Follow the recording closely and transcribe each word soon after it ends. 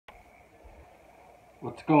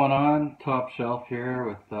What's going on? Top Shelf here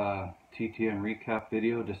with TTM recap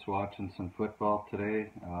video. Just watching some football today.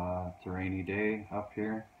 It's a rainy day up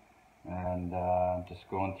here, and just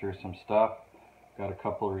going through some stuff. Got a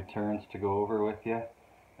couple returns to go over with you,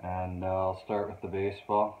 and I'll start with the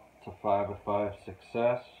baseball. It's a 5-of-5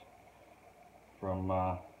 success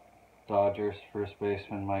from Dodgers first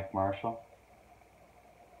baseman Mike Marshall.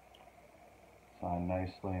 Signed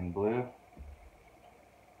nicely in blue.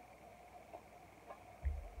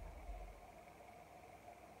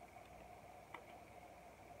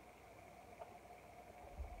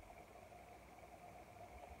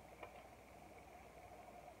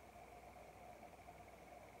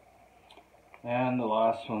 And the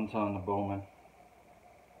last one's on the Bowman.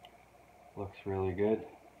 Looks really good.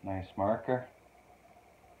 Nice marker.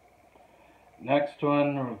 Next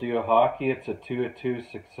one, we'll do a hockey. It's a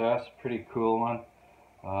 2-of-2 success. Pretty cool one.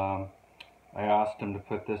 I asked him to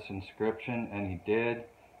put this inscription, and he did.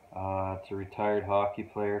 It's a retired hockey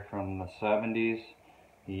player from the 70s.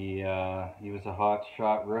 He was a hot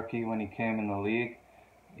shot rookie when he came in the league.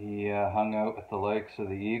 He hung out with the likes of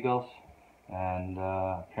the Eagles. And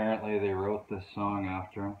apparently they wrote this song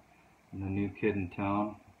after him, The New Kid in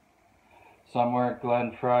Town. Somewhere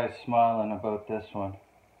Glenn Fry's smiling about this one.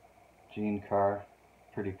 Gene Carr,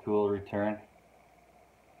 pretty cool return.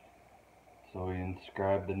 So we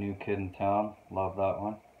inscribed The New Kid in Town, love that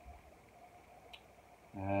one.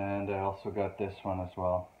 And I also got this one as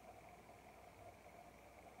well.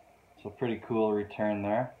 So pretty cool return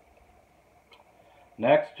there.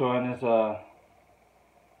 Next one is a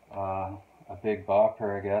big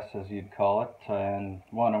bopper, I guess, as you'd call it, and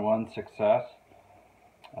 1-of-1 success.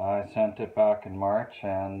 I sent it back in March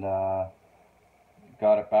and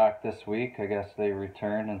got it back this week. I guess they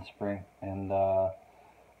returned in spring, and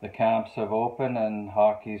the camps have opened and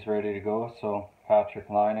hockey's ready to go. So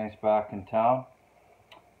Patrik Laine's back in town,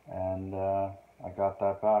 and I got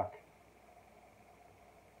that back.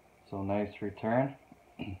 So nice return.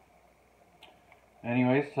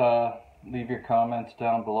 Anyways, leave your comments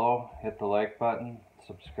down below, hit the like button,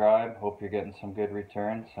 subscribe. Hope you're getting some good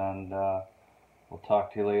returns, and we'll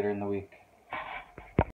talk to you later in the week.